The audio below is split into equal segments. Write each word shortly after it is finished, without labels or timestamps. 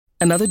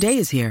Another day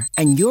is here,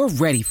 and you're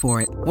ready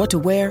for it. What to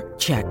wear?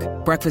 Check.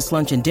 Breakfast,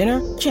 lunch, and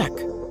dinner? Check.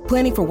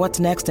 Planning for what's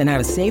next and how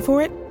to save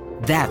for it?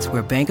 That's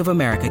where Bank of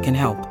America can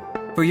help.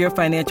 For your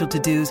financial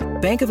to-dos,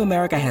 Bank of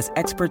America has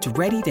experts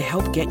ready to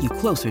help get you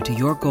closer to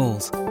your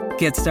goals.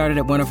 Get started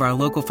at one of our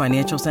local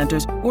financial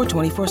centers or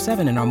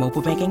 24/7 in our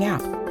mobile banking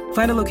app.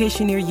 Find a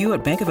location near you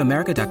at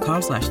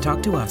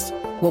bankofamerica.com/talktous.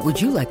 What would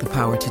you like the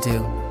power to do?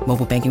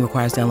 Mobile banking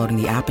requires downloading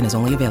the app and is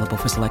only available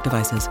for select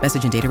devices.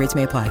 Message and data rates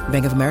may apply.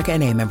 Bank of America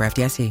N.A., member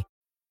FDIC.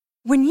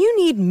 When you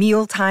need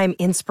mealtime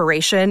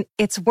inspiration,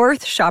 it's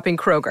worth shopping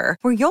Kroger,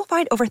 where you'll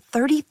find over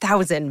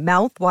 30,000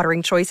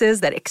 mouth-watering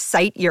choices that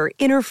excite your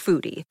inner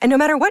foodie. And no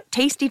matter what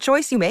tasty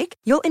choice you make,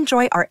 you'll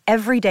enjoy our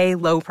everyday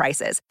low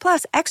prices,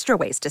 plus extra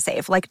ways to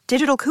save, like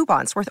digital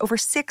coupons worth over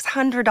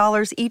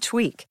 $600 each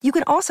week. You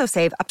can also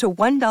save up to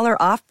 $1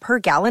 off per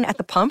gallon at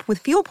the pump with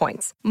fuel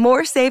points.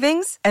 More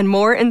savings and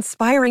more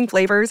inspiring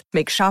flavors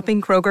make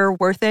shopping Kroger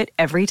worth it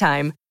every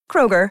time.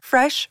 Kroger,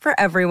 fresh for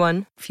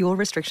everyone. Fuel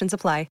restrictions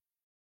apply.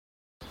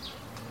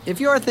 If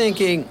you're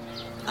thinking,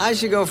 I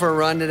should go for a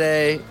run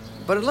today,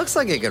 but it looks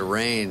like it could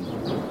rain,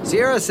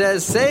 Sierra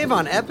says save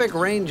on epic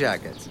rain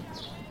jackets.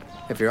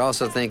 If you're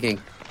also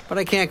thinking, but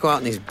I can't go out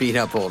in these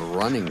beat-up old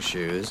running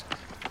shoes,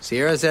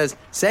 Sierra says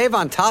save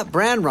on top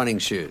brand running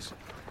shoes.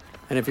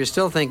 And if you're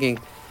still thinking,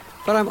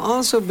 but I'm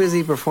also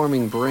busy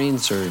performing brain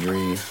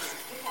surgery,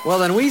 well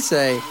then we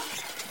say,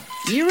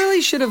 you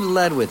really should have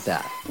led with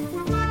that.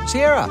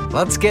 Sierra,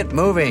 let's get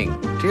moving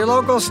to your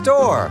local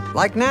store,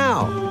 like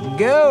now.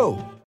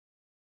 Go!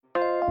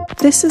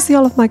 This is the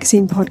Olive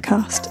Magazine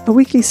podcast, a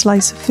weekly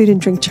slice of food and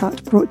drink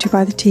chat brought to you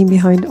by the team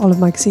behind Olive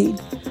Magazine.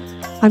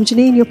 I'm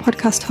Janine, your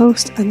podcast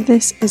host, and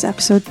this is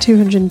episode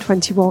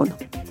 221.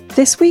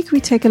 This week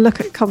we take a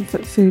look at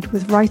comfort food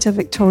with writer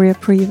Victoria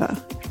Prever.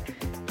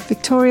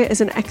 Victoria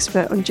is an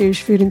expert on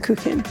Jewish food and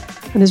cooking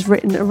and has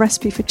written a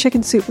recipe for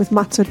chicken soup with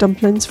matzo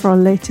dumplings for our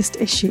latest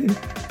issue.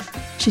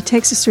 She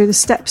takes us through the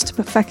steps to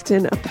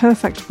perfecting a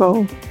perfect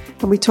bowl,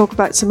 and we talk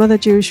about some other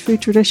Jewish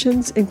food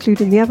traditions,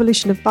 including the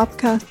evolution of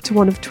babka to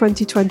one of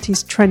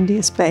 2020's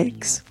trendiest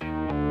bakes.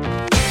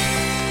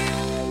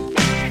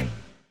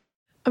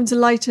 I'm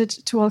delighted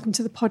to welcome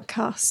to the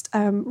podcast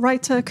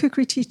writer,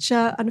 cookery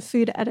teacher and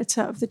food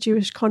editor of the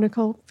Jewish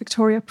Chronicle,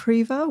 Victoria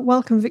Prever.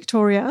 Welcome,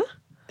 Victoria.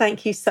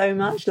 Thank you so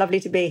much.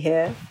 Lovely to be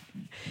here.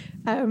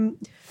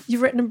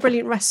 You've written a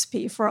brilliant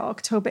recipe for our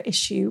October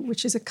issue,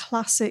 which is a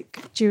classic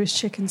Jewish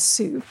chicken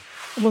soup.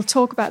 And we'll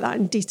talk about that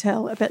in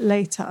detail a bit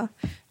later.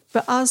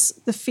 But as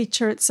the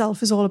feature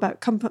itself is all about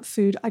comfort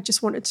food, I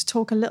just wanted to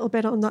talk a little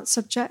bit on that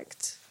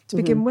subject to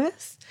begin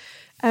with.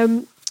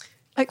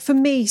 Like for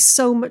me,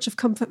 so much of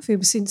comfort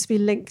food seems to be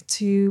linked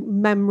to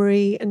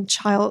memory and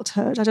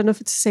childhood. I don't know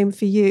if it's the same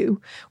for you.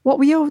 What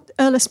were your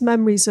earliest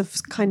memories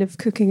of kind of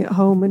cooking at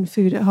home and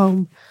food at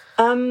home?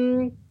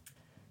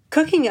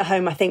 Cooking at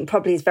home, I think,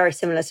 probably is very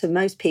similar to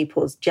most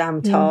people's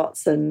jam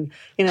tarts and,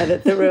 you know,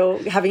 the real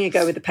having a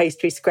go with the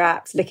pastry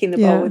scraps, licking the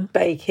bowl with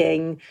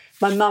baking.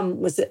 My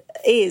mum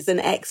is an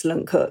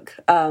excellent cook.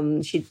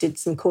 She did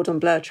some cordon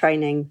bleu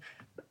training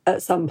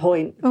at some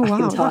point back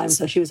in time.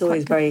 So she was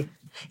always very...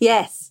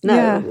 Yes,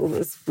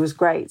 it was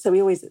great. So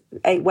we always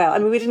ate well. I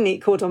mean, we didn't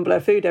eat cordon bleu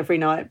food every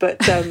night,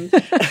 but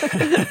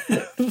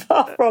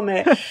far from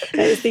it.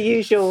 It was the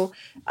usual,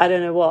 I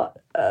don't know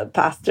what,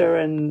 pasta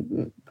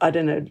and, I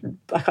don't know,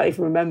 I can't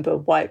even remember,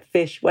 white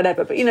fish,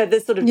 whatever. But, you know,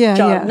 this sort of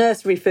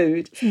nursery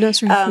food.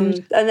 Nursery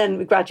food. And then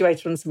we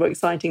graduated on some more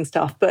exciting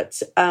stuff.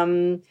 But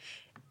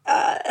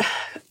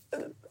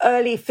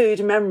early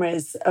food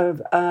memories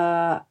of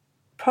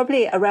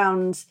probably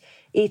around...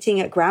 eating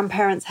at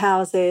grandparents'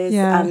 houses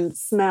and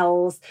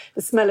smells.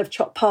 The smell of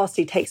chopped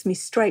parsley takes me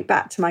straight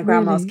back to my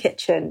grandma's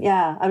kitchen.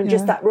 Yeah, I mean,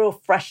 just that real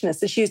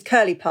freshness. And she used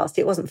curly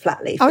parsley. It wasn't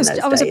flat leaf. I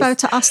was about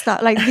to ask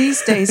that. Like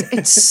these days,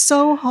 it's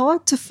so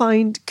hard to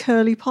find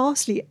curly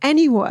parsley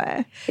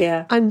anywhere.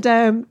 Yeah, and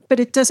but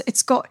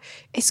it's got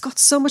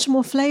so much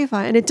more flavour,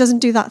 and it doesn't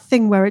do that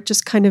thing where it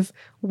just kind of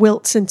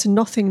wilts into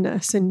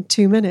nothingness in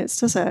 2 minutes,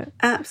 does it?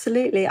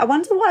 Absolutely. I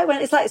wonder why it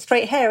went... It's like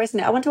straight hair, isn't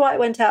it? I wonder why it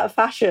went out of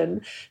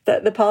fashion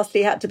that the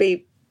parsley had to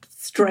be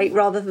straight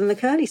rather than the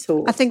curly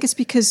sort. I think it's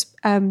because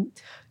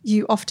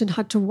you often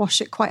had to wash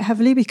it quite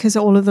heavily because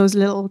all of those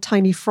little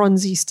tiny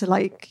fronds used to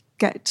like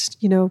get,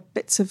 you know,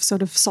 bits of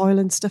sort of soil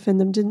and stuff in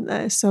them, didn't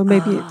they? So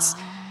maybe it's...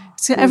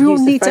 So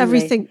everyone needs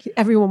everything.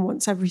 Everyone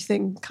wants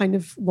everything kind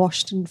of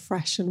washed and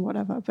fresh and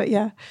whatever. But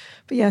yeah.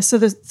 So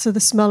the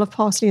smell of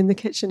parsley in the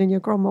kitchen in your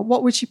grandma.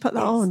 What would she put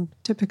that on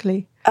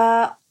typically?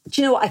 Do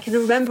you know what? I can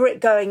remember it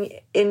going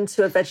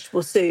into a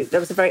vegetable soup. There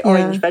was a very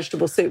orange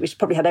vegetable soup, which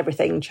probably had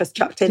everything just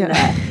chucked in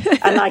there.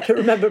 And I can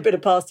remember a bit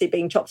of parsley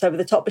being chopped over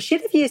the top. But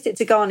she'd have used it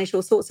to garnish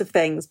all sorts of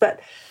things. But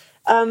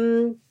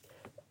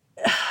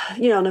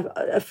you know, on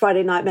a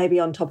Friday night, maybe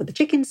on top of the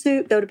chicken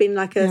soup, there would have been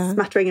like a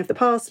smattering of the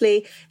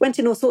parsley. Went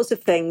in all sorts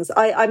of things.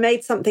 I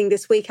made something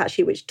this week,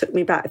 actually, which took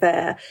me back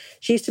there.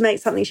 She used to make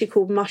something she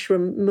called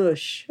mushroom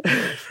mush.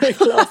 Very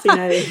classy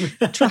name.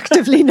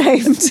 Attractively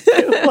named.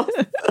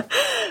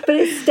 But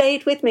it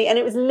stayed with me. And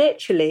it was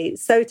literally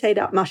sautéed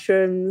up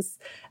mushrooms,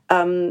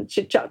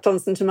 She chucked on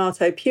some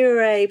tomato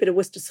puree, a bit of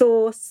Worcester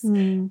sauce.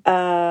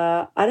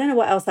 I don't know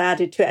what else I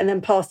added to it. And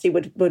then parsley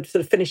would sort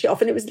of finish it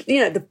off. And it was,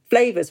 the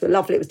flavours were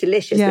lovely. It was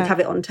delicious. We'd have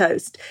it on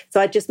toast.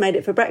 So I just made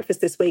it for breakfast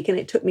this week and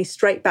it took me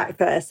straight back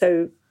there.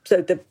 So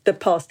the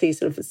parsley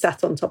sort of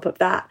sat on top of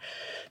that.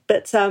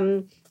 But,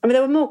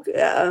 there were more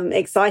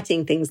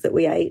exciting things that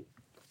we ate.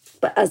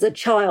 But as a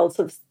child,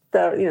 sort of,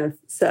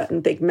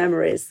 certain big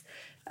memories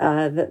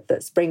that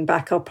spring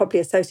back are probably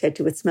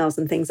associated with smells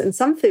and things. And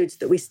some foods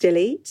that we still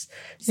eat.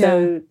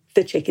 So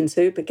the chicken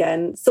soup,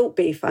 again, salt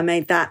beef, I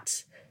made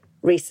that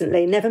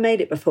recently. Never made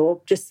it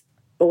before, just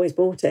always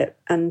bought it.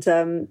 And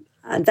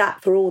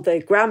that for all the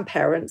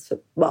grandparents,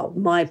 well,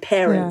 my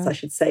parents, I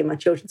should say, my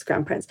children's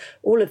grandparents,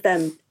 all of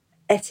them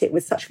ate it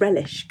with such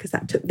relish because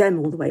that took them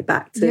all the way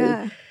back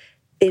to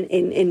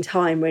in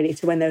time, really,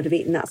 to when they would have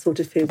eaten that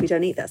sort of food. We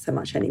don't eat that so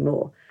much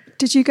anymore.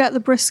 Did you get the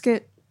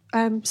brisket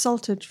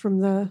salted from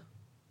the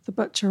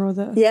butcher or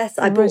the... Yes,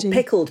 I bought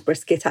pickled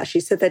brisket,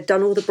 actually. So they'd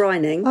done all the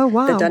brining. Oh,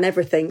 wow. They'd done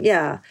everything,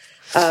 I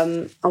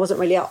wasn't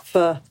really up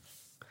for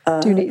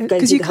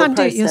because you can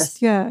do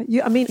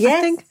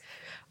it,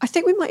 I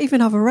think we might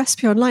even have a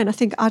recipe online. I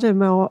think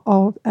Adam,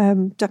 our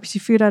deputy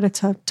food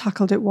editor,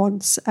 tackled it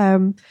once.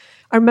 I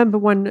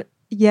remember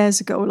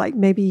years ago, like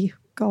maybe,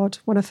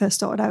 when I first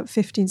started out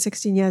 15,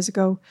 16 years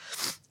ago,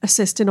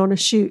 assisting on a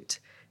shoot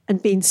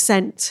and being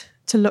sent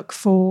to look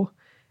for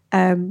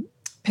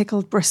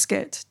pickled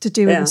brisket to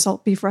do in a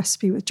salt beef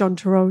recipe with John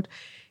Turode,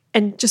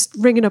 and just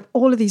ringing up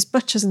all of these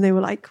butchers and they were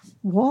like,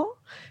 what?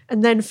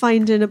 And then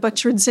finding a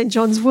butcher in St.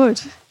 John's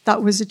Wood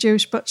that was a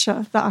Jewish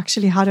butcher that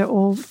actually had it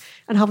all,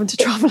 and having to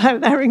travel out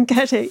there and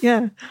get it.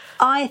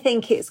 I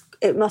think it's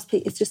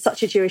just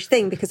such a Jewish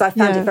thing because I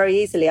found it very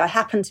easily. I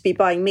happened to be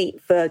buying meat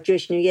for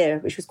Jewish New Year,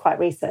 which was quite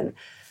recent.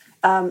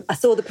 I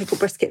saw the pickled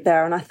brisket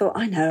there and I thought,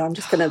 I know, I'm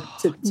just going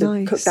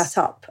to cook that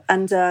up.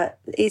 And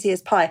easy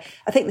as pie.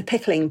 I think the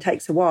pickling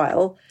takes a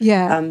while,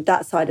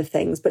 that side of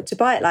things. But to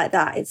buy it like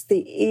that, it's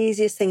the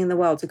easiest thing in the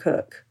world to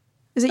cook.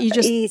 Is it you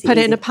just put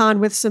it in a pan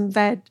with some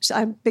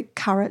big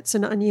carrots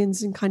and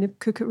onions and kind of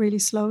cook it really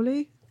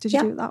slowly? Did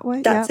you do it that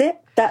way? That's it.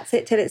 That's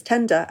it till it's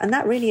tender. And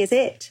that really is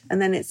it.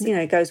 And then it's,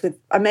 goes with...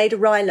 I made a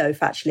rye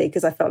loaf, actually,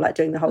 because I felt like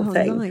doing the whole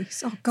thing.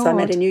 Nice. Oh, God. So I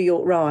made a New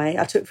York rye.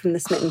 I took from the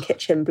Smitten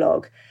Kitchen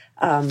blog.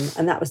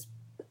 And that was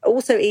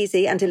also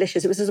easy and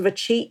delicious. It was sort of a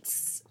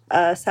cheats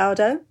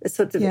sourdough. It's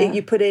sort of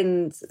you put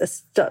in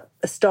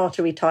a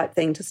startery type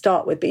thing to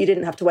start with, but you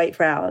didn't have to wait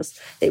for hours.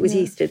 It was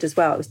yeasted as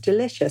well. It was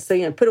delicious.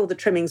 So, put all the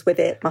trimmings with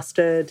it,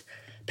 mustard,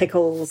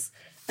 pickles...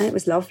 And it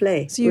was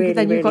lovely. So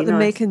you've got the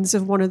makings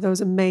of one of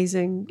those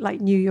amazing, like,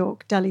 New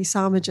York deli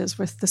sandwiches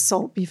with the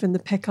salt beef and the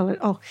pickle. And,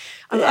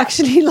 I'm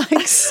actually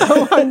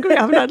so hungry.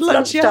 I haven't had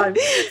lunch yet.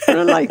 And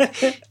I'm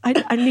like,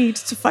 I need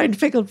to find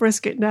pickled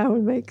brisket now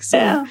and make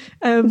some.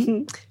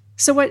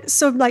 So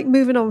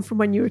moving on from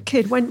when you were a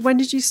kid, when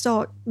did you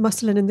start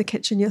muscling in the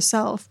kitchen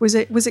yourself? Was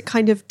it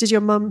kind of, did your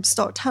mum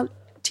start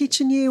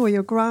teaching you, or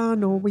your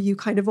gran, or were you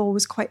kind of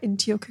always quite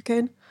into your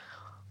cooking?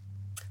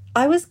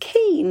 I was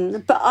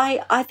keen, but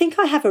I think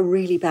I have a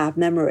really bad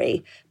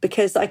memory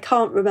because I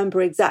can't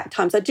remember exact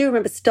times. I do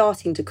remember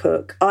starting to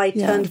cook. I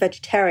turned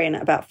vegetarian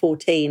at about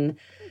 14.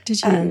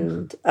 Did you?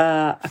 And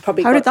I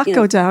probably How did that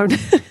go down?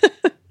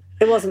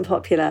 It wasn't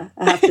popular,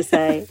 I have to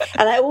say.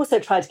 And I also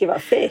tried to give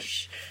up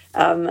fish,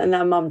 and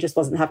now Mum just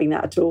wasn't having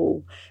that at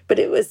all. But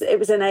it was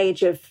an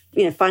age of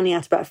finding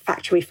out about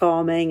factory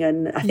farming,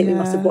 and I think we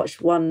must have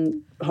watched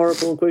one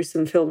horrible,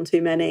 gruesome film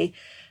too many.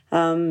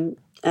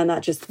 And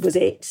that just was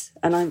it.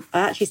 And I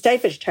actually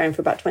stayed vegetarian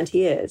for about 20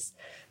 years.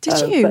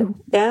 Did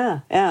you? Yeah.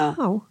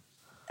 Oh.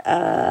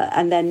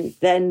 And then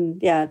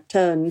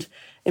turned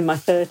in my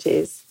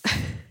 30s.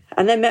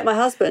 And then met my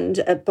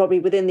husband probably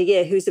within the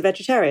year, who's a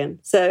vegetarian.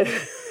 So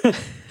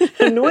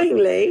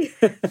annoyingly,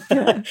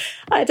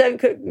 I don't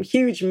cook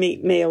huge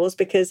meat meals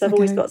because I've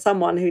always got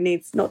someone who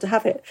needs not to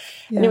have it.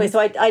 Yeah. Anyway, so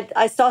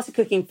I started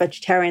cooking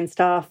vegetarian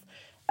stuff.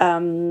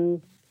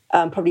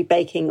 Probably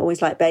baking,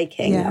 always liked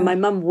baking. And my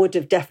mum would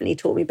have definitely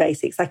taught me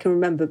basics. I can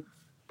remember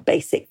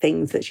basic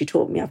things that she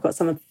taught me. I've got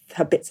some of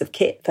her bits of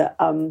kit that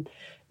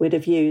we'd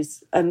have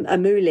used. A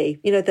mouli,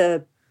 do you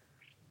know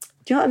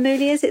what a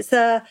mouli is? It's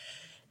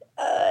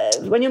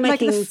when you're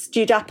making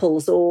stewed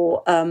apples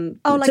or to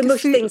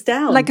mush things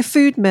down. Like a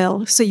food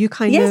mill. So you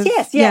kind of...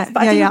 Yes.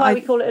 But I don't know why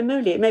we call it a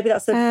mouli. Maybe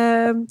that's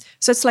a...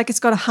 so it's like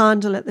it's got a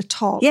handle at the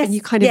top, and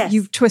you kind of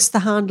you twist the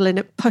handle and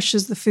it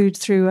pushes the food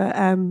through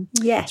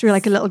through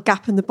like a little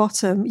gap in the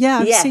bottom.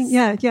 I've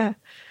seen,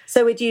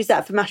 So we'd use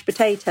that for mashed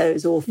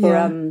potatoes or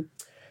for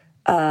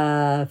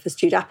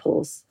stewed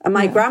apples. And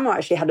my grandma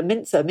actually had a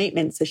meat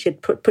mincer.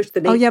 She'd push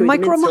the meat through my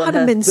the grandma had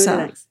a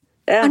mincer.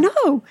 Yeah. I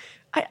know.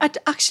 I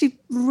actually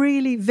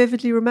really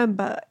vividly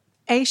remember,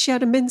 A, she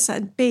had a mincer,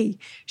 and B,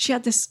 she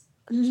had this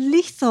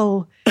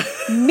lethal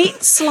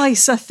meat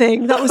slicer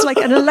thing that was like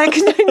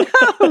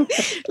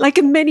like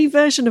a mini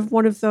version of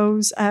one of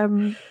those,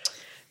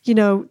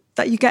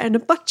 that you get in a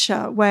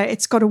butcher where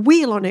it's got a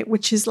wheel on it,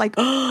 which is like,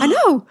 I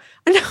know.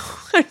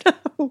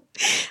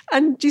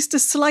 And used to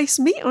slice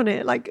meat on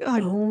it, like,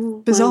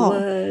 bizarre. My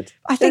word.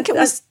 I think it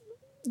was,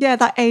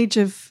 that age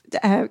of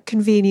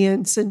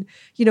convenience and,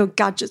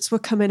 gadgets were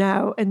coming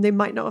out and they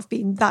might not have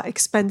been that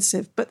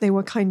expensive, but they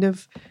were kind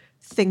of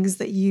things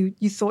that you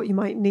thought you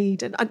might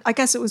need. And I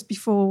guess it was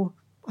before,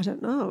 I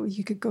don't know,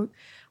 you could go,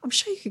 I'm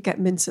sure you could get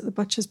mince at the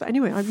butcher's. But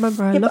anyway, I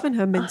remember her loving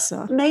her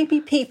mincer.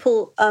 Maybe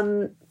people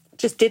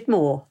just did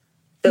more.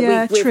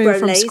 That we've true, grown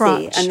from lazy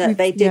scratch. And that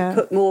they did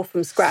cook more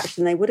from scratch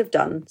than they would have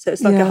done. So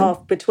it's like a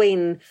half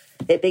between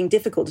it being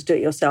difficult to do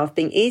it yourself,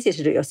 being easier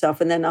to do it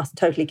yourself, and then us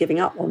totally giving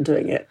up on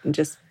doing it and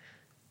just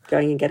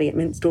going and getting it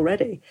minced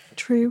already.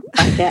 True.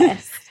 I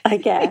guess.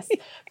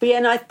 But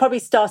and I probably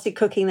started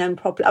cooking then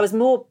properly. I was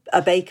more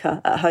a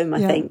baker at home, I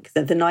think,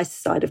 the nicer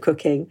side of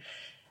cooking,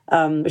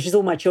 which is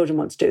all my children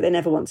want to do. They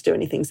never want to do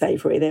anything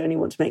savoury. They only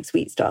want to make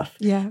sweet stuff.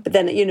 Yeah. But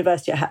then at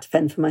university, I had to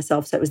fend for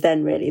myself. So it was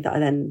then really that I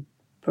then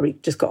probably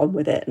just got on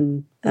with it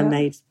and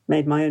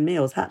made my own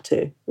meals. Had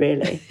to,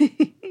 really.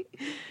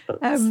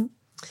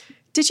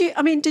 Did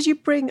you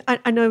bring,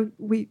 I know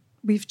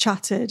we've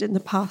chatted in the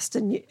past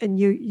and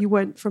you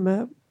weren't from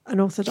an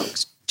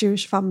Orthodox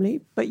Jewish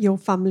family, but your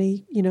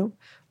family,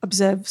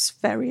 observes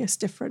various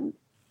different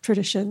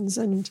traditions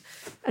and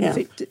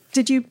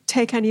did you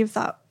take any of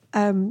that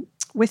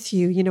with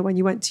you, when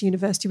you went to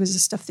university? Was there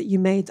stuff that you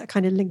made that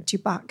kind of linked you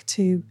back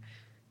to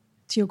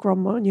your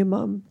grandma and your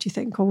mum, do you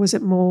think? Or was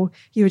it more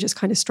you were just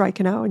kind of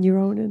striking out on your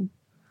own? And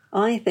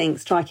I think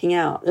striking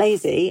out,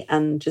 lazy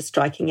and just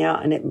striking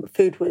out. And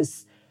food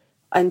was,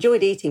 I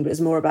enjoyed eating, but it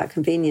was more about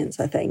convenience,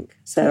 I think.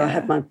 So I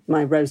had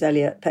my Rose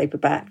Elliott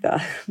paperback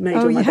that I made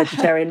all my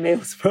vegetarian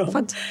meals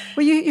from.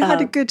 Well, you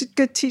had a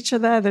good teacher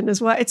there then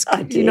as well. It's,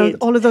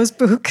 all of those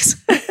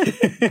books.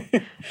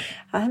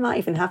 I might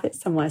even have it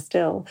somewhere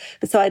still.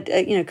 But so I,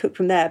 cooked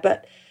from there.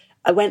 But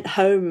I went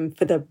home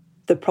for the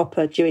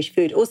proper Jewish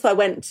food. Also, I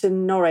went to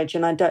Norwich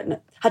and I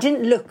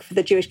didn't look for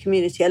the Jewish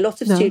community. A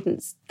lot of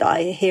students that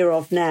I hear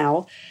of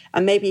now,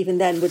 and maybe even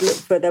then would look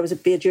for, there was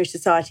be a Jewish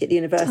society at the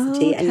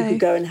university and you could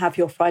go and have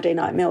your Friday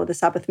night meal, the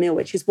Sabbath meal,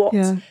 which is what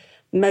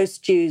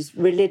most Jews,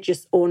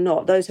 religious or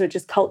not, those who are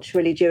just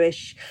culturally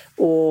Jewish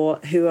or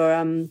who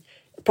are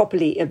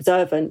properly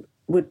observant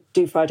would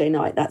do Friday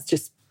night. That's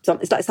just,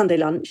 it's like Sunday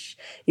lunch.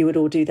 You would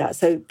all do that.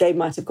 So they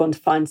might have gone to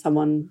find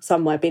someone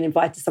somewhere, been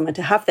invited somewhere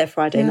to have their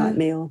Friday night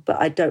meal.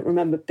 But I don't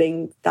remember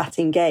being that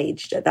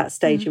engaged at that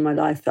stage in my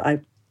life that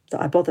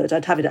I bothered.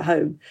 I'd have it at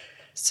home,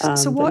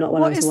 but not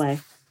when I was away.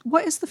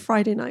 What is the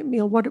Friday night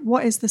meal?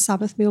 What is the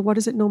Sabbath meal? What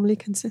does it normally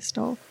consist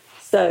of?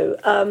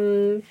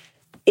 So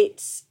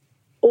it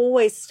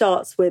always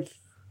starts with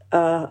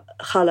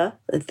challah,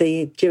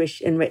 the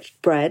Jewish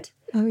enriched bread.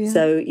 Oh, yeah.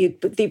 So you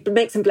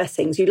make some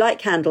blessings. You light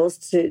candles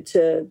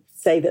to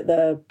say that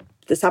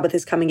the Sabbath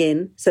is coming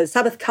in. So the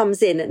Sabbath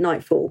comes in at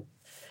nightfall.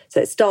 So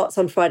it starts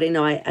on Friday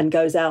night and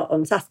goes out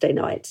on Saturday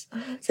night.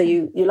 Okay. So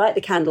you light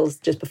the candles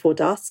just before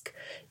dusk.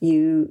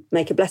 You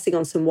make a blessing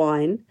on some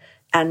wine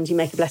and you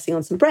make a blessing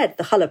on some bread,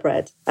 the challah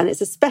bread. And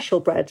it's a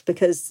special bread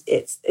because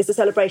it's a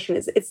celebration.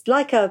 It's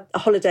like a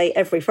holiday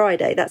every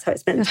Friday. That's how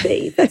it's meant to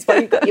be. That's why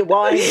you've got your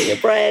wine and your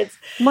bread.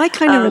 My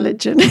kind of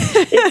religion.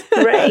 It's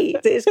great.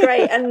 It's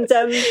great. And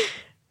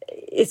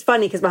it's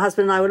funny because my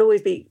husband and I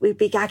we'd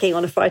be gagging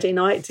on a Friday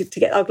night to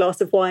get our glass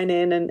of wine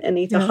in and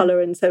eat a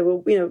challah. And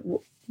so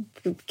we'll,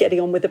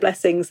 getting on with the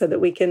blessing so that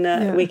we can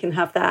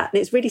have that.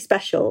 And it's really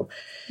special.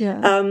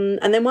 Yeah.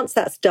 And then once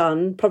that's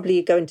done, probably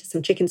you go into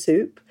some chicken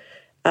soup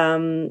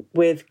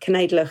with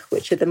knedlach,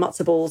 which are the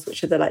matzah balls,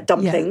 which are the like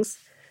dumplings.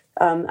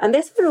 Yeah. And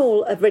this one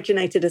all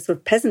originated as sort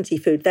of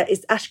peasanty food. That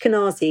is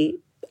Ashkenazi.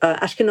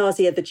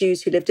 Ashkenazi are the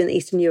Jews who lived in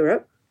Eastern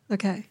Europe.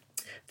 Okay.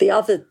 The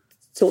other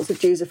sorts of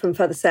Jews are from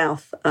further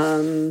south,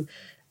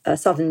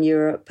 Southern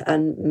Europe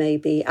and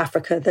maybe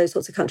Africa, those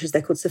sorts of countries.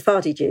 They're called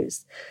Sephardi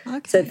Jews.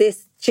 Okay. So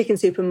this chicken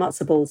soup and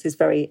matzah balls is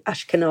very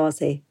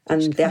Ashkenazi.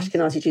 And the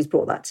Ashkenazi Jews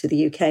brought that to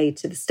the UK,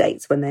 to the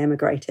States when they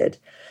emigrated.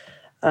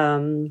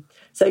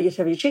 So you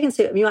have your chicken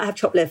soup. You might have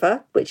chopped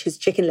liver, which is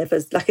chicken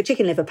livers, like a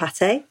chicken liver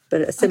pate,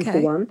 but a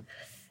simple one.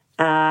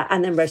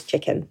 And then roast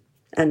chicken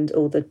and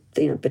all the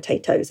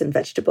potatoes and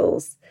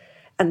vegetables.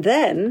 And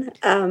then,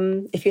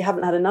 if you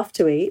haven't had enough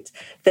to eat,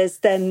 there's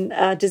then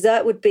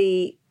dessert would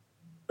be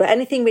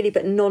anything really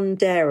but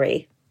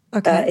non-dairy.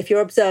 Okay. If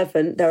you're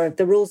observant, there are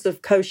the rules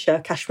of kosher,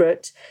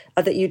 kashrut,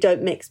 are that you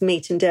don't mix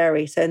meat and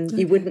dairy. So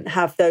you wouldn't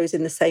have those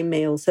in the same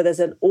meal. So there's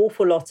an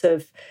awful lot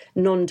of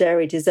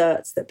non-dairy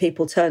desserts that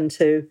people turn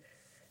to,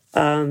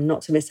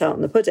 not to miss out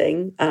on the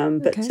pudding,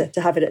 but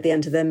to have it at the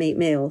end of their meat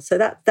meal. So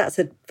that's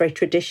a very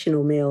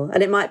traditional meal.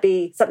 And it might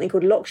be something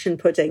called lokshen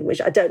pudding, which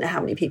I don't know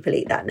how many people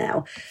eat that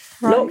now.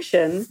 Right.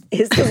 Lokshen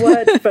is the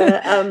word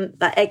for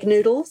like egg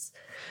noodles.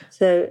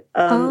 So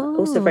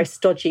also very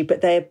stodgy, but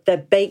they're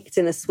baked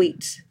in a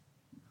sweet,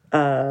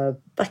 not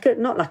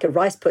like a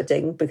rice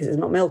pudding because it's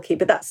not milky,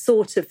 but that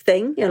sort of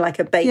thing, like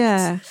a baked,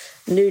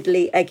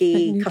 noodly,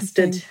 eggy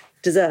custard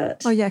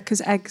dessert. Oh yeah,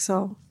 because eggs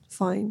are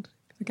fine,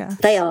 I guess.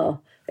 They are.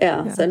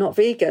 Yeah, so not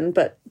vegan,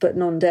 but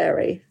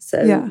non-dairy.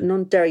 So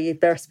non-dairy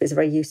recipes are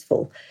very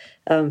useful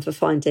for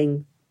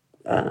finding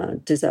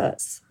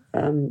desserts.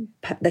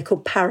 They're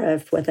called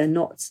Prever, where they're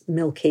not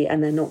milky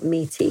and they're not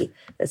meaty.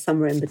 They're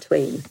somewhere in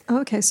between.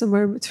 Okay,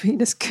 somewhere in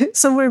between is good.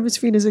 Somewhere in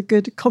between is a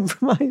good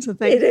compromise, I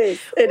think.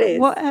 It is.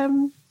 What?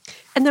 And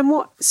then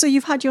what? So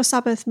you've had your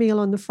Sabbath meal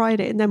on the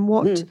Friday, and then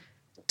what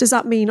does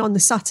that mean on the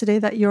Saturday?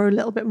 That you're a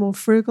little bit more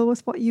frugal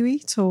with what you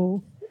eat,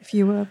 or if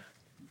you were?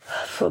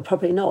 Well,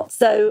 probably not.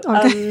 So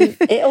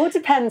it all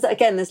depends.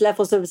 Again, there's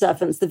levels of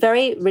observance. The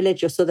very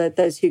religious, or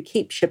those who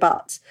keep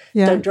Shabbat,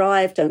 don't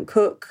drive, don't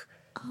cook,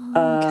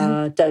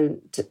 don't do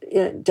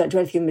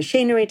anything with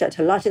machinery, don't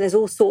turn lighting. There's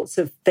all sorts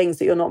of things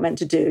that you're not meant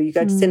to do. You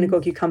go to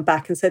synagogue, you come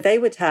back, and so they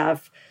would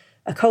have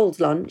a cold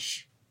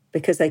lunch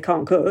because they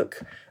can't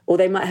cook, or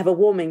they might have a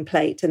warming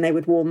plate and they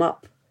would warm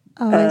up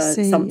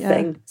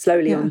something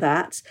slowly on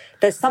that.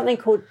 There's something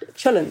called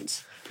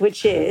cholent,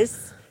 which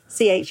is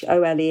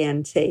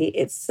Cholent.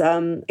 It's,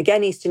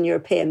 again, Eastern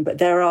European, but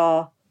there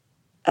are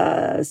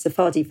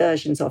Sephardi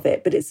versions of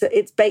it. But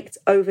it's baked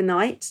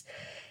overnight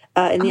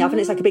in the oven.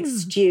 It's like a big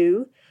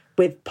stew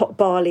with pot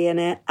barley in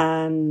it,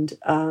 and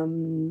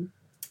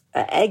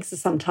eggs are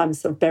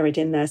sometimes sort of buried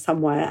in there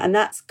somewhere. And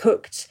that's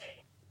cooked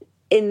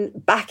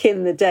back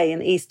in the day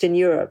in Eastern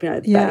Europe,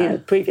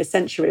 previous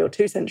century or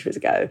 2 centuries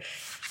ago.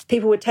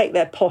 People would take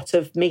their pot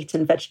of meat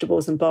and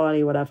vegetables and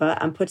barley, whatever,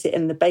 and put it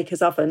in the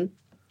baker's oven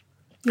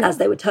as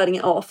they were turning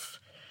it off.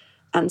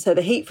 And so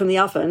the heat from the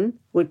oven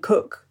would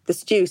cook the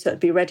stew, so it'd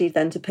be ready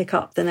then to pick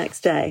up the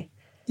next day.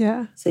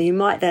 Yeah. So you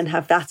might then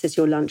have that as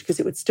your lunch because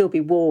it would still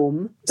be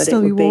warm, but it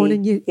would warm,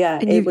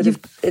 it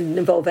wouldn't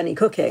involve any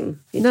cooking.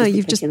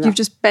 You've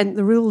just bent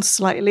the rules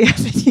slightly,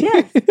 haven't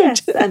you?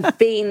 Yes, and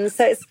beans.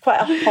 So it's quite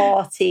a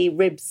hearty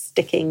rib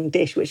sticking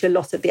dish, which a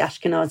lot of the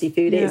Ashkenazi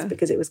food is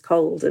because it was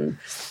cold and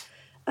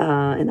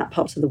in that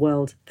part of the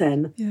world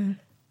then. Yeah.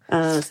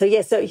 So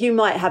you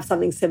might have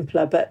something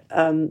simpler, but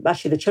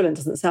actually the cholent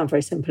doesn't sound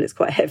very simple. It's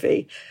quite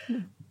heavy.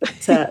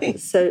 But,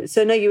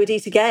 so no, you would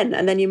eat again,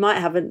 and then you might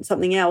have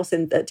something else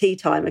at tea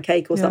time, a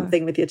cake or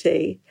something with your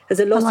tea. There's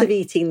a lot of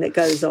eating that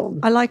goes on.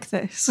 I like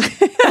this.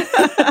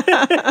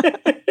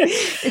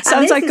 It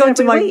sounds like going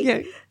to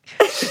my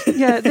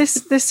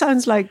this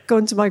sounds like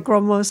going to my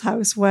grandma's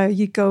house, where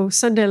you go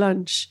Sunday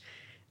lunch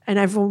and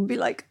everyone would be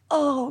like,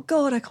 oh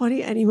God, I can't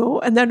eat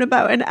anymore. And then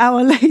about an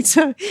hour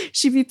later,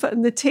 she'd be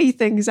putting the tea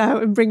things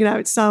out and bringing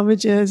out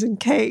sandwiches and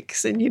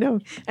cakes and,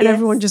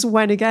 everyone just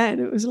went again.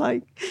 It was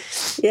like,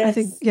 I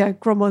think,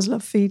 grandmas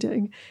love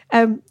feeding.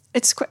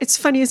 It's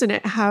funny, isn't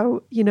it,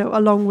 how,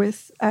 along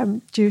with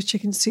Jewish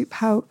chicken soup,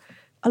 how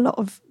a lot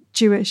of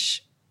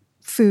Jewish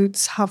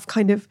foods have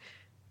kind of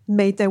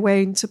made their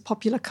way into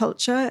popular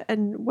culture.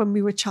 And when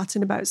we were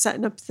chatting about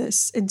setting up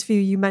this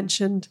interview, you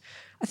mentioned,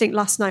 I think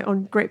last night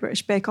on Great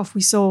British Bake Off,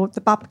 we saw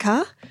the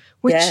babka,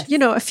 which,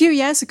 a few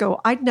years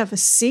ago, I'd never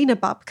seen a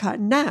babka.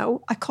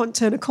 Now I can't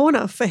turn a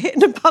corner for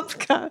hitting a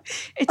babka.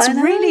 It's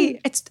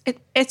really,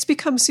 it's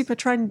become super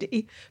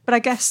trendy. But I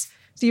guess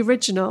the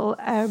original,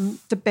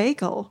 the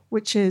bagel,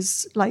 which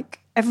is like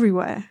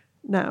everywhere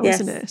now,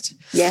 isn't it?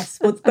 Yes.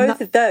 Well,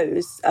 both of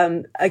those,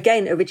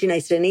 again,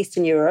 originated in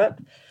Eastern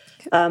Europe.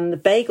 The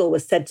bagel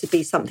was said to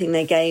be something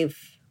they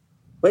gave,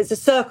 it's a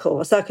circle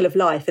of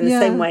life, in the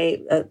same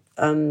way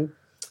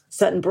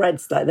certain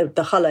breads, like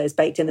the challah is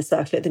baked in a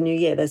circle at the New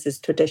Year. There's this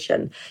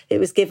tradition. It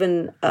was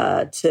given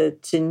to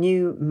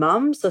new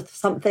mums or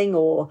something,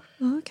 or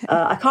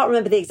I can't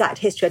remember the exact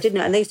history. I didn't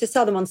know. And they used to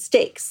sell them on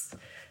sticks,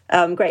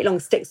 great long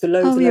sticks with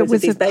loads and loads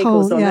of these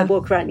bagels on. They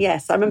walk around.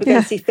 Yes, I remember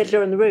going to see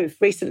Fiddler on the Roof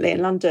recently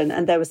in London,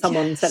 and there was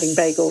someone selling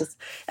bagels.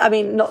 I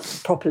mean, not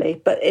properly,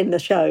 but in the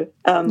show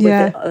with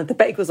the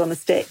bagels on a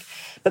stick.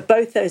 But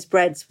both those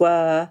breads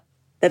they're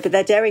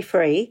dairy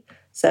free,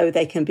 so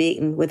they can be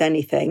eaten with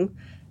anything.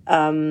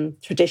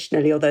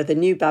 Traditionally, although the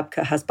new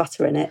babka has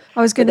butter in it.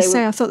 I was going to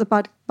say, I thought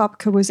the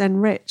babka was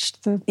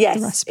enriced. The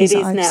recipes it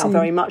is now,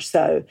 very much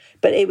so.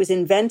 But it was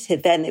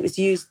invented then. It was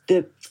used,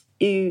 you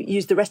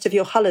use the rest of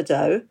your challah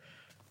dough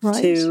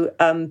to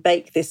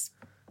bake this,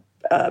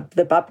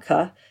 the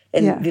babka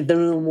in the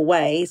normal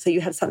way. So you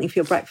had something for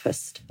your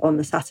breakfast on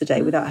the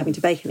Saturday without having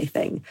to bake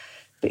anything.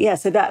 But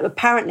so that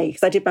apparently,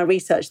 because I did my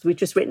research, we've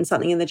just written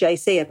something in the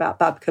JC about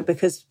babka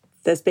because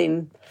there's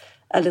been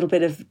a little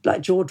bit of like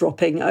jaw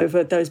dropping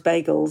over those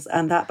bagels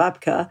and that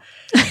babka.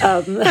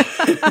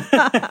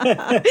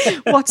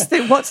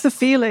 What's the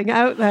feeling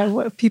out there?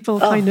 What people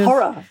kind of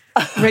horror?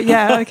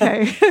 Yeah,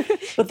 okay.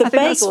 But the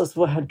bagels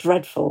were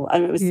dreadful,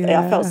 and it was.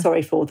 I felt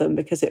sorry for them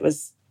because it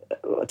was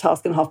a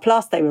task and a half.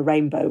 Plus, they were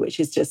rainbow, which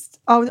is just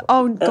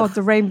God,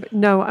 the rainbow.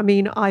 No, I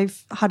mean,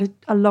 I've had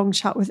a long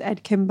chat with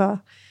Ed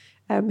Kimber,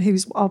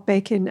 who's our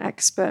baking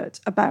expert.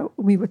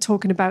 We were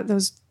talking about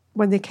those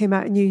when they came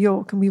out in New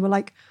York, and we were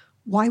like,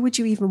 why would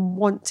you even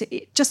want to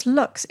eat? It just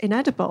looks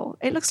inedible.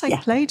 It looks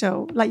like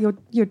Play-Doh, like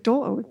your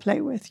daughter would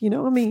play with, you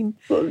know what I mean?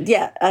 Well,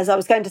 yeah, as I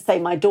was going to say,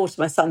 my daughter,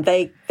 my son,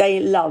 they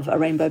love a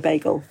rainbow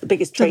bagel, the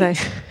biggest treat. Do they?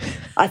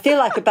 I feel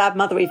like a bad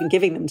mother even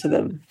giving them to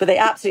them. But they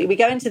absolutely, we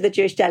go into the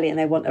Jewish deli and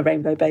they want a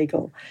rainbow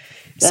bagel.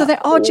 So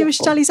there are Jewish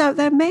delis out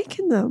there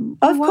making them.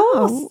 Of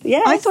course,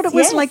 yes. I thought it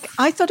was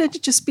I thought it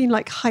had just been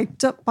like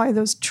hyped up by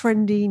those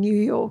trendy New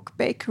York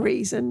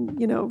bakeries and,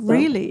 you know,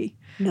 really.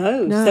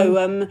 No.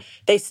 So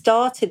they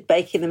started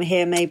baking them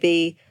here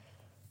maybe,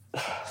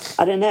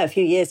 I don't know, a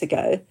few years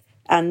ago.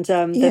 And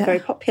they're very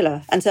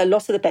popular. And so a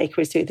lot of the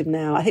bakeries do them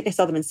now. I think they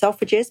sell them in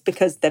Selfridges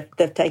because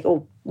they've taken,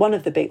 or one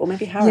of the big, or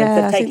maybe Harrods,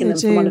 they've taken them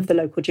from one of the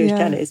local Jewish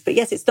delis. But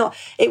yes,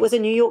 it was a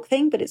New York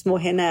thing, but it's more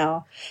here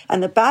now.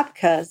 And the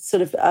babka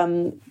sort of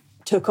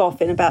took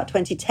off in about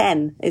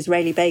 2010.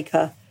 Israeli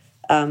baker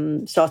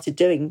started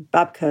doing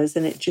babkas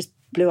and it just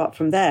blew up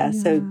from there.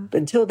 Yeah. So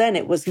until then,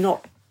 it was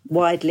not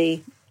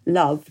widely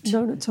loved.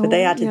 Not at all. But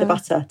they added the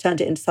butter,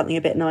 turned it into something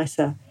a bit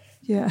nicer.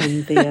 Yeah,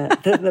 and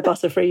the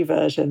butter-free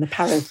version, the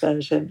Paris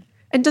version.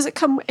 And does it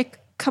come?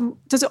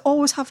 Does it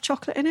always have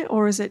chocolate in it,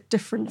 or is it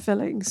different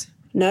fillings?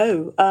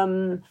 No,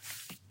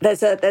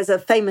 there's a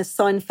famous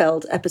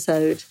Seinfeld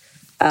episode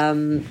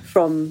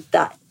from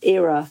that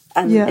era,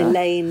 and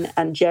Elaine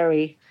and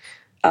Jerry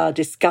are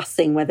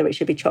discussing whether it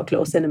should be chocolate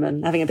or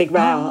cinnamon, having a big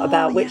row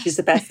about which is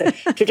the best. So,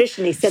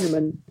 traditionally,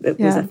 cinnamon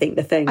was, I think,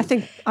 the thing. I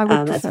think I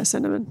would prefer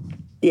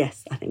cinnamon.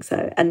 Yes, I think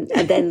so. And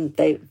then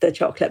the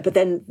chocolate. But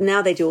then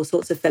now they do all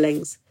sorts of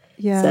fillings.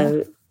 Yeah.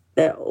 So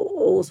there are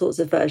all sorts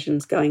of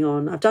versions going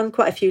on. I've done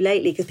quite a few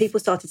lately because people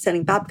started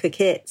selling babka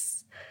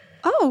kits.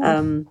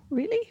 Oh,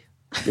 really?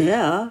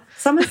 Yeah.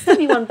 Someone sent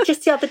me one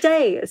just the other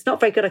day. It's not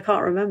very good, I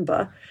can't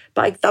remember.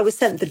 But I was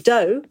sent the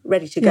dough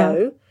ready to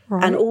go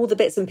and all the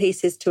bits and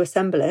pieces to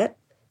assemble it.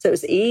 So it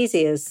was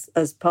easy as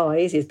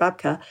pie, easy as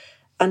babka,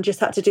 and just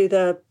had to do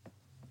the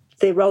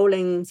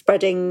rolling,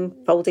 spreading,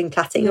 folding,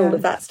 plaiting, all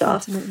of that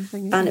stuff.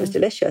 And it was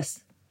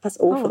delicious. That's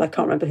awful. I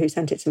can't remember who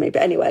sent it to me.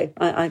 But anyway,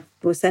 I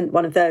was sent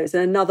one of those.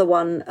 And another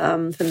one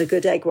from the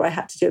Good Egg where I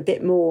had to do a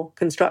bit more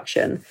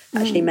construction,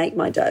 actually make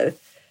my dough.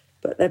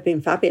 But they've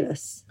been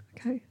fabulous.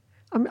 Okay.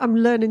 I'm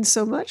learning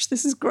so much.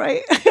 This is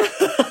great.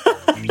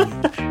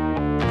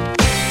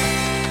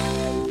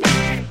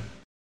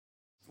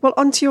 Well,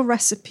 onto your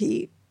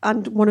recipe.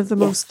 And one of the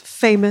most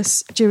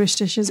famous Jewish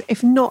dishes,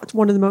 if not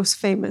one of the most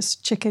famous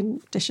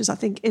chicken dishes, I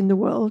think, in the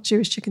world,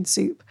 Jewish chicken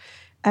soup.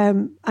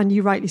 And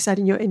you rightly said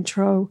in your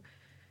intro,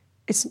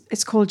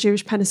 it's called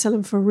Jewish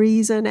penicillin for a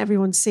reason.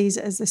 Everyone sees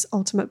it as this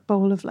ultimate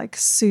bowl of like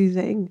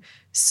soothing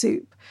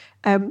soup.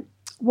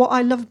 What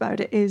I love about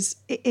it is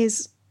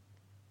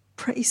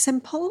pretty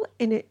simple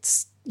in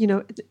its, you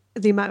know,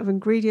 the amount of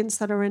ingredients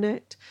that are in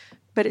it,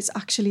 but it's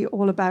actually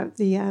all about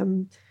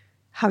the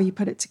how you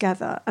put it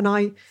together.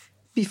 And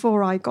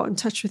before I got in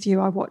touch with you,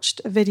 I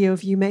watched a video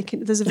of you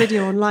making, there's a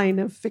video online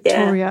of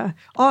Victoria.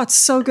 Oh, it's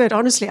so good.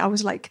 Honestly, I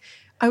was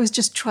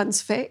just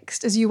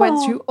transfixed as you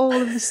went through all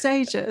of the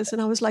stages.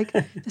 And I was like,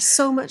 there's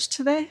so much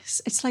to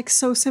this. It's like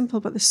so simple,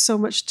 but there's so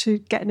much to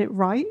getting it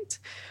right.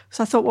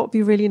 So I thought what would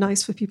be really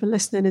nice for people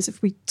listening is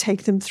if we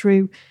take them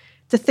through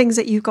the things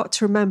that you've got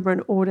to remember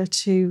in order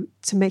to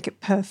make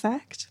it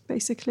perfect,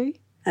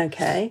 basically.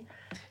 Okay.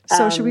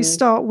 So should we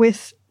start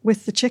with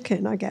the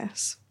chicken, I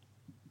guess?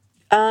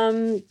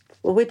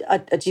 Well,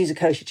 I'd use a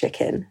kosher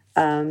chicken.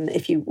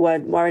 If you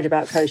weren't worried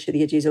about kosher,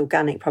 you'd use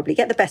organic probably.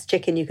 Get the best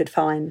chicken you could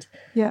find,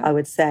 I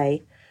would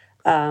say.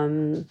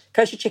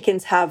 Kosher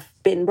chickens have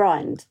been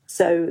brined,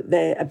 so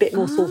they're a bit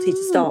more salty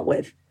to start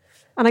with.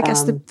 And I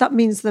guess that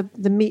means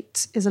the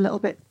meat is a little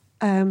bit,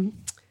 I'll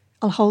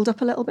hold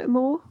up a little bit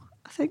more,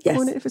 I think,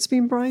 won't it, if it's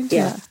been brined?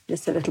 Yeah,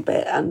 just a little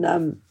bit.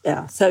 And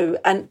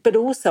but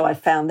also I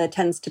found there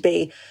tends to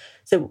be,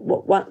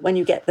 when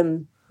you get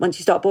them, once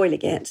you start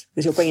boiling it,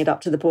 because you'll bring it up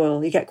to the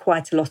boil, you get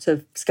quite a lot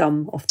of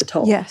scum off the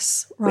top.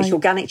 Yes, right. Which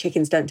organic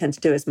chickens don't tend to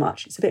do as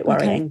much. It's a bit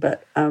worrying,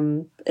 but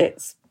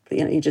it's,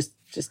 you just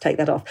take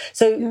that off.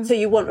 So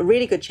you want a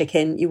really good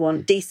chicken. You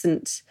want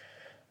decent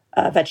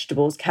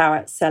vegetables,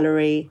 carrots,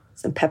 celery,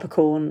 some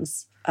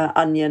peppercorns,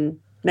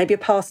 onion, maybe a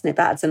parsnip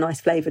adds a nice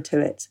flavour to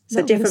it.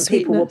 So different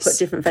people will put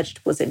different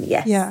vegetables in,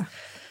 yes. Yeah.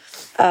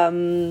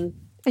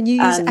 And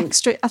you use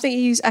extra, I think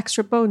you use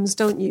extra bones,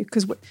 don't you?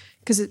 Because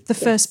the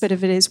first bit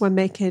of it is we're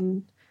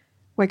going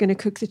to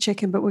cook the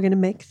chicken, but we're going to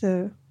make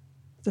the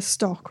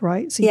stock,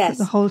 right? So you put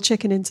the whole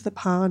chicken into the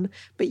pan,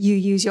 but you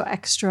use your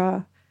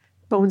extra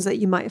bones that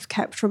you might have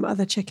kept from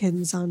other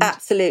chickens. And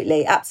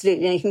Absolutely. And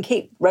you can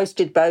keep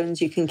roasted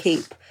bones, you can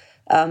keep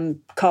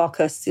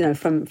carcass,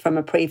 from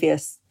a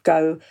previous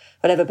go,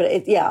 whatever. But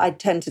I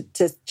tend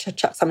to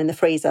chuck some in the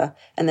freezer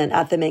and then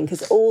add them in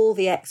because all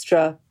the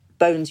extra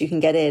bones you can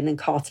get in and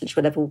cartilage,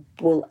 whatever,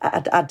 will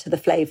add to the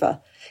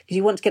flavour. Because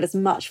you want to get as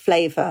much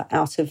flavour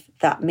out of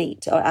that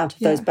meat or out of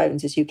those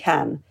bones as you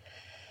can.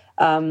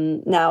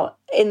 Now,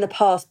 in the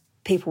past,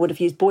 people would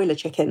have used boiler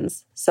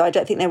chickens, so I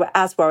don't think they were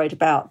as worried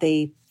about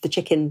the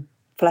chicken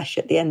flesh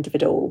at the end of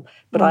it all.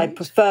 But I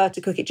prefer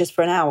to cook it just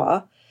for an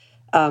hour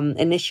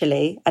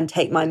initially and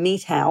take my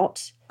meat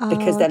out,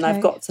 because then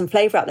I've got some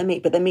flavour out the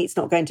meat, but the meat's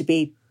not going to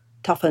be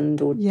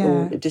toughened or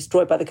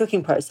destroyed by the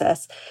cooking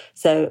process.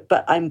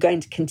 But I'm going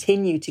to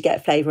continue to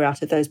get flavour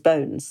out of those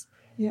bones.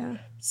 Yeah.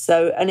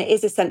 So, and it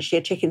is essentially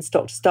a chicken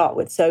stock to start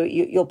with. So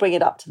you'll bring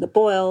it up to the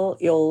boil,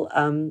 you'll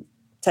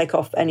take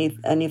off any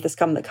of the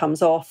scum that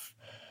comes off,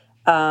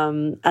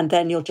 and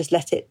then you'll just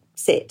let it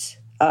sit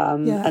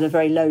at a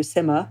very low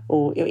simmer,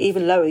 or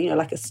even lower,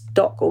 like a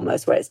stock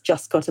almost, where it's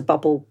just got a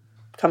bubble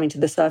coming to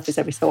the surface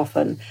every so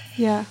often.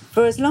 Yeah.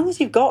 For as long as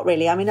you've got,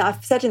 really. I mean,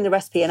 I've said in the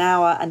recipe an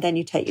hour, and then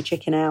you take your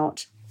chicken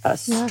out,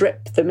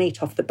 strip the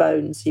meat off the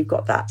bones. You've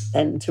got that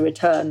then to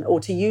return or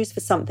to use for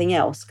something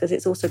else, because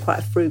it's also quite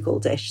a frugal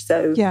dish.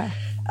 So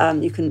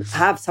you can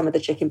have some of the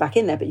chicken back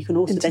in there, but you can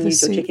also then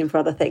use your chicken for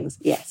other things.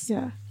 Yes.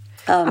 Yeah.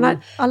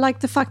 And I like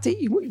the fact that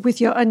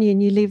with your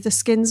onion, you leave the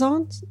skins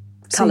on.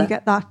 So you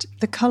get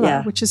the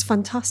colour, which is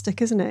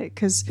fantastic, isn't it?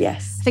 Because I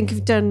think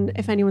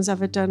if anyone's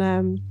ever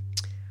done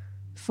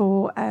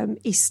for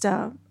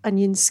Easter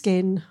onion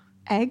skin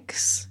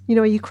eggs,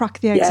 you crack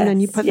the eggs and then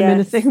you put them in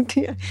a thing.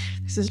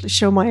 This is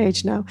show my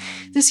age now.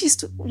 This used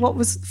to, what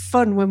was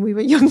fun when we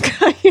were younger.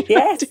 Doing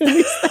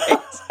these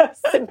things.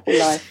 Simple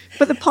life.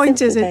 But the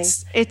point is,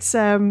 it's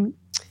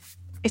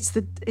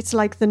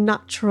like the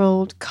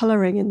natural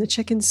colouring in the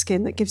chicken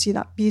skin that gives you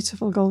that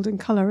beautiful golden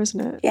colour,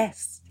 isn't it?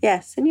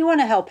 Yes, and you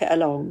want to help it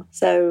along.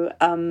 So,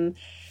 and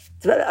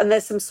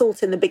there's some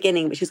salt in the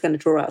beginning, which is going to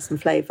draw out some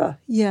flavour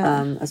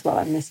as well.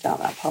 I missed out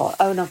that part.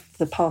 Oh, no,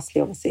 the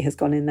parsley obviously has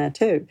gone in there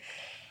too.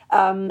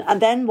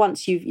 And then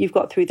once you've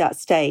got through that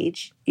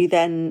stage, you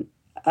then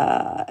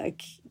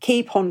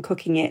keep on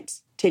cooking it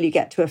till you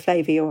get to a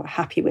flavour you're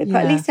happy with.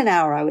 But at least an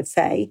hour, I would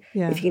say.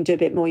 Yeah. If you can do a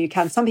bit more, you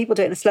can. Some people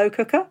do it in a slow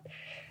cooker.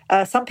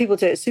 Some people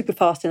do it super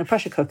fast in a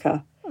pressure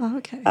cooker. Oh,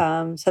 okay.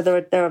 So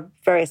there are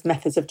various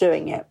methods of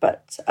doing it.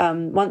 But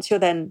once you're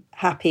then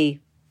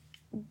happy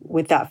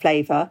with that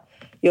flavour,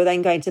 you're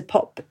then going to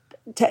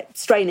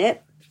strain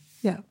it.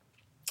 Yeah.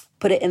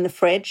 Put it in the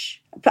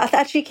fridge. But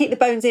actually keep the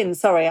bones in.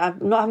 Sorry, I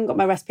haven't got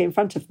my recipe in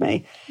front of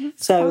me.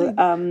 That's so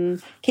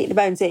fine. Keep the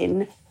bones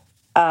in.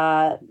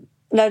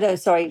 No,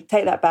 sorry,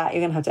 take that back.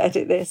 You're going to have to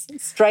edit this.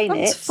 Strain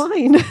it. That's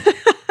fine.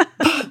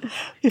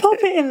 Pop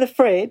it in the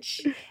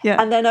fridge,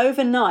 and then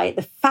overnight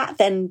the fat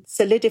then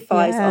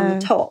solidifies on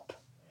the top.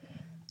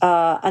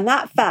 And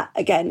that fat,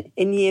 again,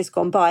 in years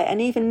gone by,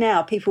 and even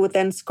now, people would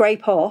then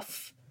scrape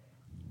off.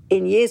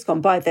 In years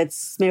gone by, they'd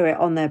smear it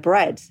on their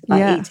bread,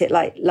 eat it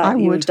like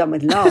you would have done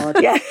with lard.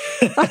 Yeah,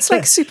 that's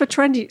like super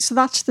trendy. So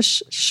that's the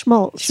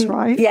schmaltz,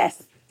 right?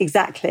 Yes,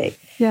 exactly.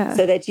 Yeah.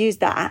 So they'd use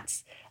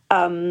that.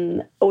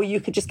 Or you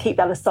could just keep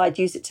that aside,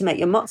 use it to make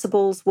your matzo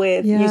balls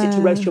with, use it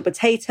to roast your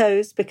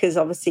potatoes, because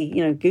obviously,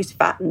 goose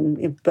fat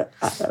and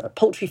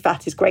poultry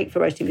fat is great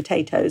for roasting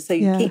potatoes. So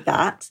you keep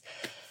that.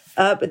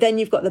 But then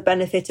you've got the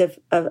benefit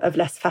of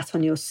less fat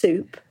on your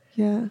soup.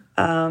 Yeah.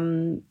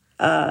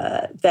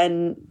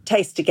 Then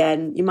taste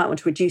again. You might want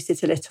to reduce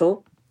it a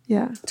little.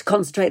 Yeah. To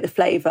concentrate the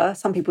flavour.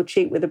 Some people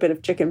cheat with a bit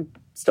of chicken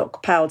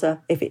stock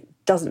powder if it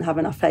doesn't have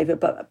enough flavour.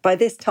 But by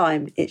this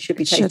time, it should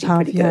be tasting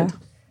pretty good.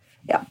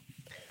 Yeah.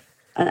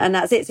 And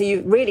that's it. So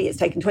it's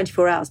taken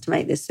 24 hours to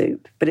make this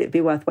soup, but it'd be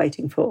worth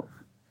waiting for.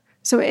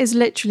 So it is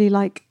literally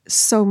like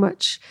so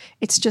much.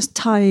 It's just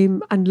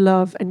time and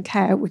love and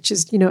care, which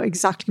is,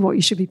 exactly what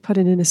you should be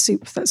putting in a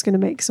soup that's going to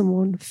make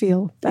someone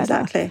feel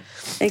better.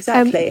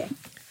 Exactly.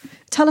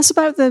 Tell us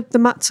about the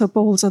matzo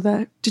balls.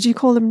 Did you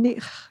call them,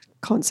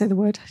 can't say the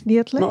word,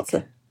 niedlich?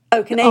 Matzo.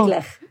 Oh,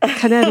 knedlich.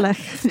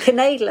 Knedlich.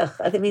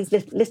 Knedlich. It means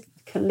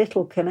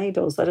little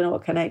canadles. I don't know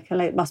what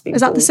canadle must be. Is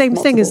that the same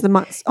thing as the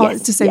matzo? Oh, yes.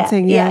 It's the same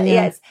thing. Yeah.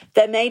 Yes.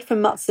 They're made from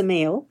matzo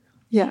meal.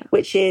 Yeah.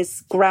 Which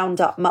is ground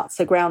up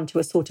matzo, ground to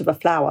a sort of a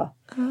flour.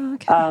 Oh,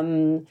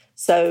 okay.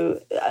 So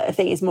I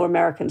think it's more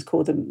Americans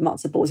call them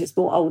matzo balls. It's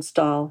more old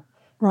style.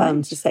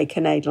 Right. To say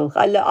canadle.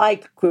 I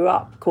grew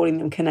up calling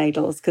them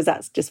canadles because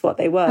that's just what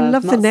they were. I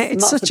love the name.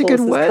 It's such a good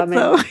word,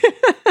 though.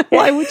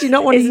 Why would you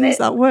not want to use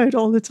that word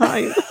all the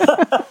time?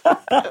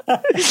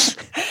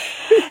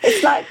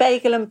 It's like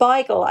bagel and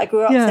beigel. I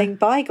grew up saying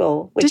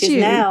beigel, which is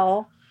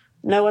now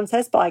no one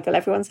says beigel.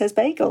 Everyone says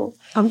bagel.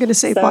 I'm going to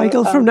say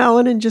beigel from now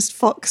on and just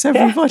fox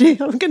everybody.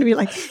 I'm going to be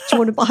like, do you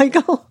want a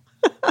beigel?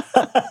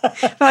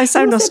 But I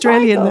sound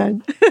Australian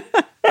then.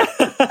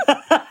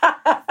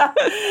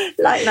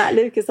 Like Matt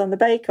Lucas on the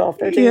Bake Off.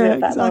 They were doing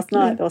that last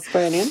night, the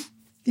Australian.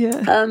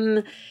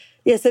 Yeah.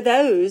 So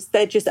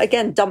they're just,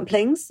 again,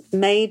 dumplings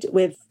made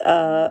with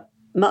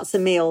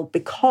matzo meal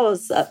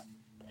because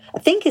I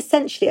think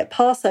essentially at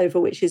Passover,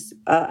 which is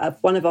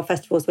one of our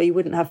festivals where you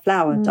wouldn't have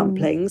flour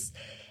dumplings,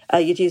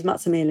 you'd use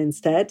matzo meal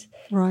instead.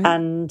 Right.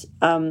 And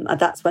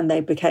that's when they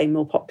became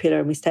more popular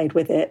and we stayed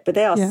with it. But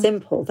they are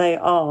simple. They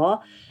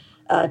are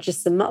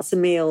just some matzo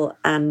meal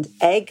and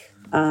egg,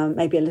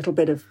 maybe a little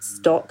bit of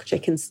stock,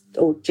 chicken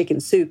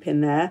soup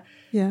in there.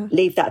 Yeah.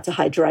 Leave that to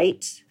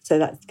hydrate. So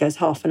that goes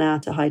half an hour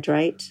to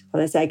hydrate. Well,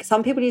 there's egg.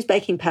 Some people use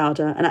baking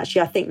powder. And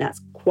actually, I think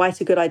that's quite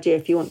a good idea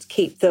if you want to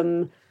keep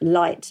them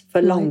light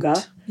for longer.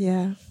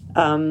 Yeah.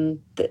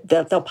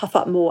 They'll puff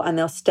up more and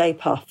they'll stay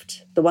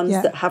puffed. The ones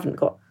that haven't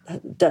got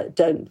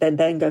don't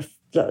then go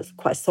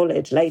quite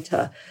solid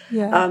later.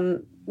 Yeah.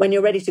 When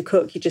you're ready to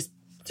cook, you just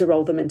to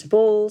roll them into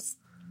balls.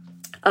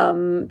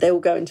 They will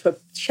go into a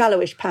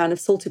shallowish pan of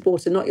salted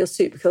water, not your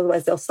soup, because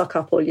otherwise they'll suck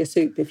up all your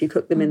soup if you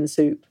cook them in the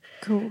soup.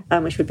 Cool.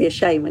 Which would be a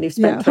shame when you've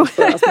spent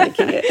 24 hours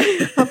making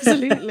it.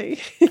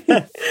 Absolutely.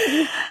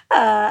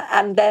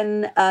 And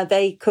then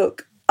they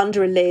cook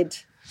under a lid,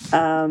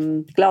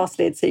 glass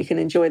lid, so you can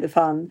enjoy the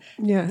fun.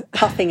 Yeah.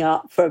 Puffing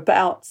up for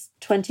about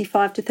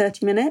 25 to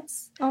 30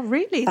 minutes. Oh,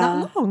 really?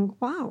 That long?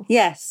 Wow.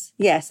 Yes.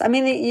 I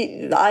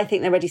mean, I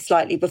think they're ready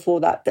slightly before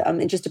that.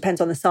 It just depends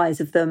on the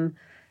size of them.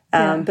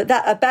 But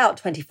that about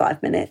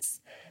 25 minutes,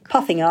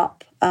 puffing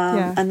up,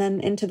 and then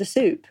into the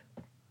soup.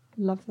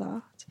 Love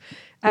that.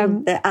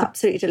 They're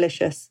absolutely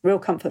delicious. Real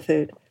comfort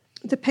food.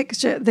 The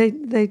picture,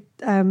 they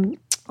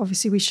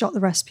obviously we shot the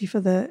recipe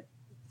for the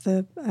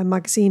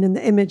magazine, and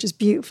the image is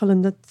beautiful,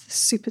 and the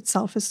soup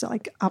itself is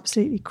like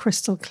absolutely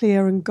crystal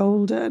clear and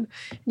golden.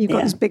 And you've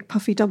got these big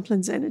puffy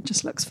dumplings in. It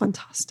just looks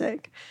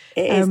fantastic.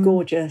 It is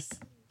gorgeous.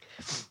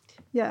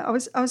 Yeah, I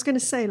was going to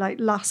say,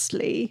 like,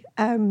 lastly,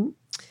 I'm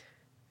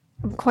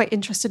quite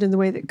interested in the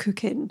way that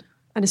cooking,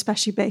 and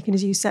especially baking,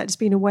 as you said, has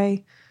been a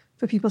way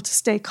for people to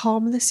stay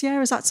calm this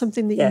year. Is that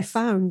something that you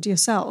found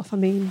yourself? I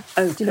mean,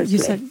 totally. You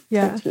said,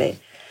 totally.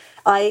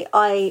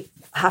 I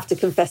have to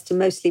confess to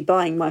mostly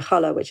buying my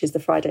challah, which is the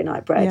Friday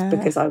night bread,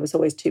 because I was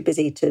always too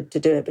busy to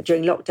do it. But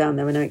during lockdown,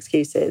 there were no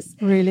excuses.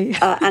 Really?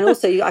 And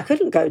also, I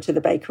couldn't go to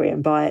the bakery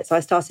and buy it. So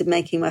I started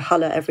making my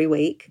challah every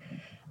week.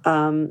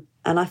 And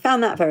I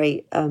found that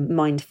very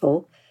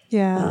mindful.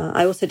 Yeah.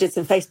 I also did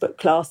some Facebook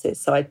classes.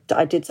 So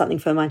I did something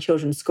for my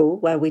children's school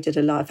where we did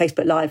a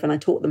Facebook Live, and I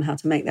taught them how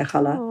to make their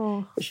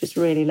challah, which was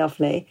really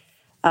lovely.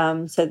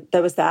 So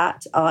there was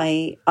that.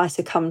 I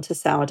succumbed to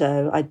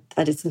sourdough.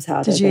 I did some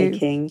sourdough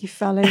baking. You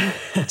fell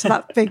into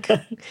that big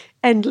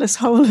endless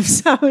hole of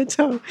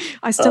sourdough.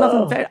 I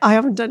still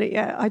haven't done it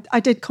yet. I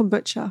did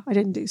kombucha. I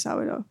didn't do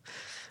sourdough.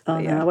 Oh,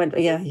 no,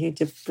 you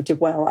did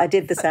well. I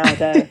did the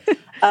sourdough.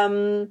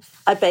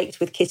 I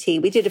baked with Kitty.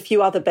 We did a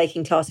few other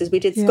baking classes. We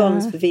did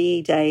scones for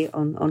VE Day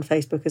on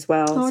Facebook as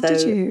well. Oh,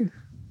 did you?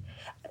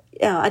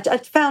 Yeah, I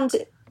found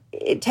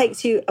it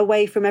takes you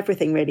away from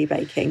everything, really,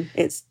 baking.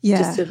 It's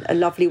just a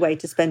lovely way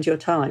to spend your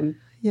time.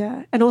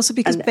 Yeah, and also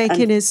because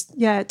baking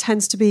it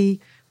tends to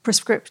be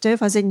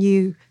prescriptive, as in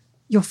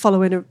you're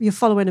following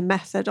a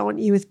method, aren't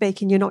you? With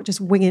baking, you're not just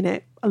winging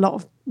it. A lot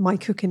of my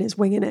cooking is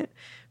winging it.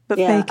 But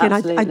baking,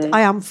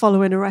 I am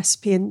following a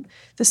recipe, and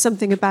there's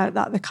something about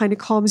that kind of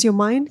calms your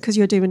mind because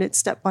you're doing it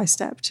step by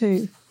step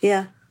too.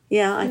 Yeah,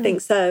 I think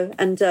so.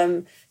 And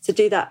to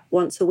do that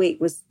once a week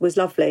was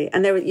lovely.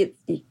 And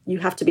you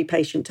have to be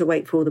patient to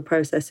wait for all the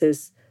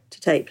processes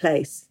to take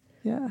place.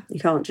 Yeah, you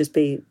can't just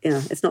be,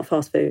 it's not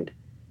fast food.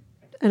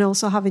 And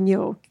also having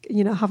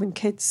having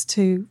kids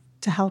to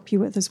help you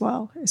with as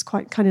well is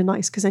quite kind of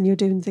nice because then you're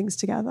doing things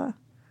together.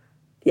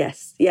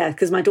 Yes,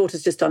 because my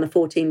daughter's just done a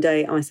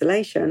 14-day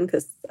isolation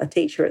because a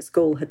teacher at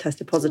school had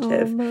tested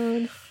positive. Oh,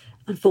 man.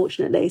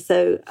 Unfortunately.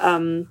 So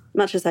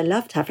much as I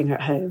loved having her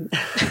at home,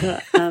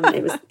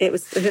 it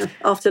was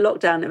after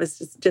lockdown, it was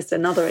just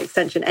another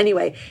extension.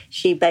 Anyway,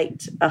 she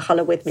baked a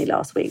challah with me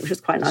last week, which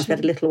was quite nice. We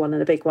had a little one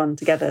and a big one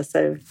together.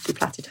 So she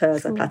plaited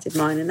hers, I plaited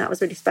mine, and that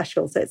was really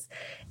special. So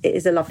it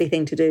is a lovely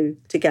thing to do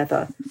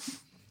together.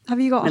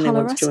 Have you got a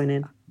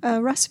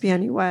recipe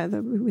anywhere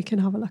that we can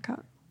have a look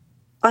at?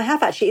 I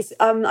have actually.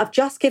 I've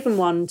just given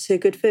one to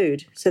Good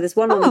Food. So there's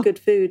one on the Good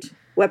Food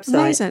website.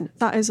 Amazing.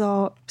 That is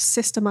our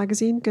sister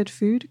magazine, Good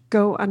Food.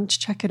 Go and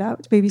check it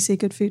out,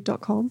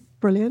 bbcgoodfood.com.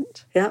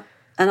 Brilliant. Yeah.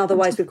 And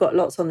otherwise, we've got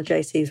lots on the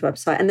JC's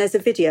website. And there's a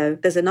video.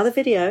 There's another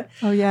video.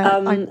 Oh, yeah.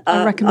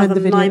 I recommend the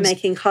videos. My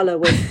making challah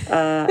with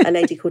a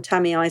lady called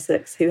Tammy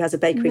Isaacs, who has a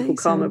bakery called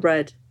Karma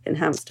Bread in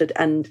Hampstead.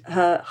 And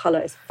her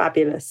challah is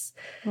fabulous.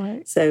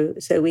 Right. So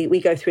we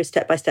go through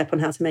step by step on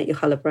how to make your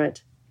challah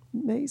bread.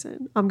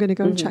 Amazing. I'm going to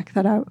go and check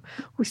that out.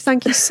 Well,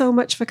 thank you so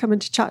much for coming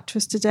to chat to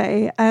us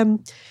today.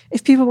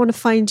 If people want to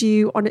find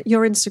you on it,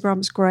 your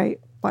Instagram's great,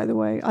 by the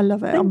way. I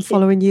love it. I'm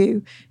following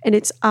you. And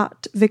it's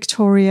at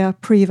Victoria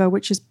Prever,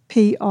 which is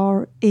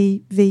Prever.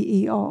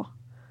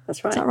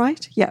 That's right. Is that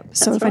right? Yeah.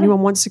 So if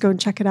anyone wants to go and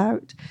check it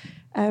out,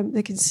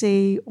 they can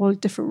see all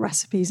different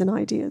recipes and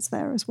ideas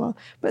there as well.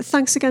 But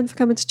thanks again for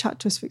coming to chat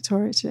to us,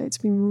 Victoria, today. It's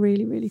been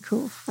really, really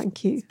cool.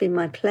 Thank you. It's been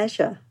my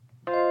pleasure.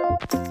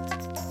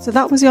 So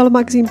that was the Olive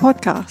Magazine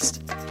podcast.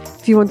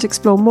 If you want to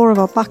explore more of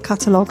our back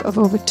catalogue of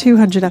over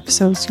 200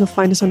 episodes, you'll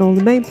find us on all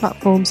the main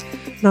platforms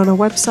and on our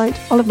website,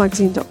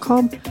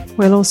 olivemagazine.com,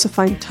 where you'll also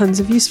find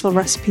tons of useful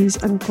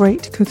recipes and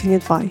great cooking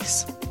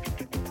advice.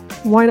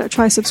 Why not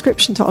try a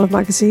subscription to Olive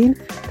Magazine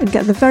and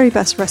get the very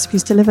best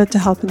recipes delivered to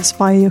help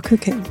inspire your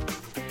cooking?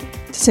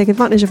 To take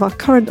advantage of our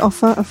current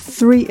offer of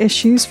 3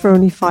 issues for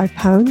only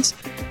 £5,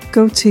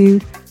 go to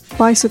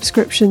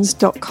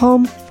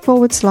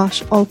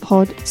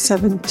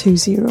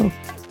buysubscriptions.com/olpod720.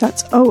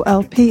 That's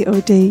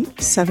OLPOD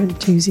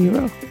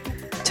 720.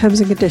 Terms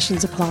and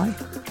conditions apply.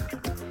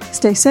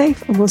 Stay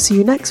safe, and we'll see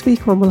you next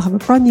week when we'll have a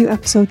brand new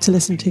episode to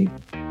listen to.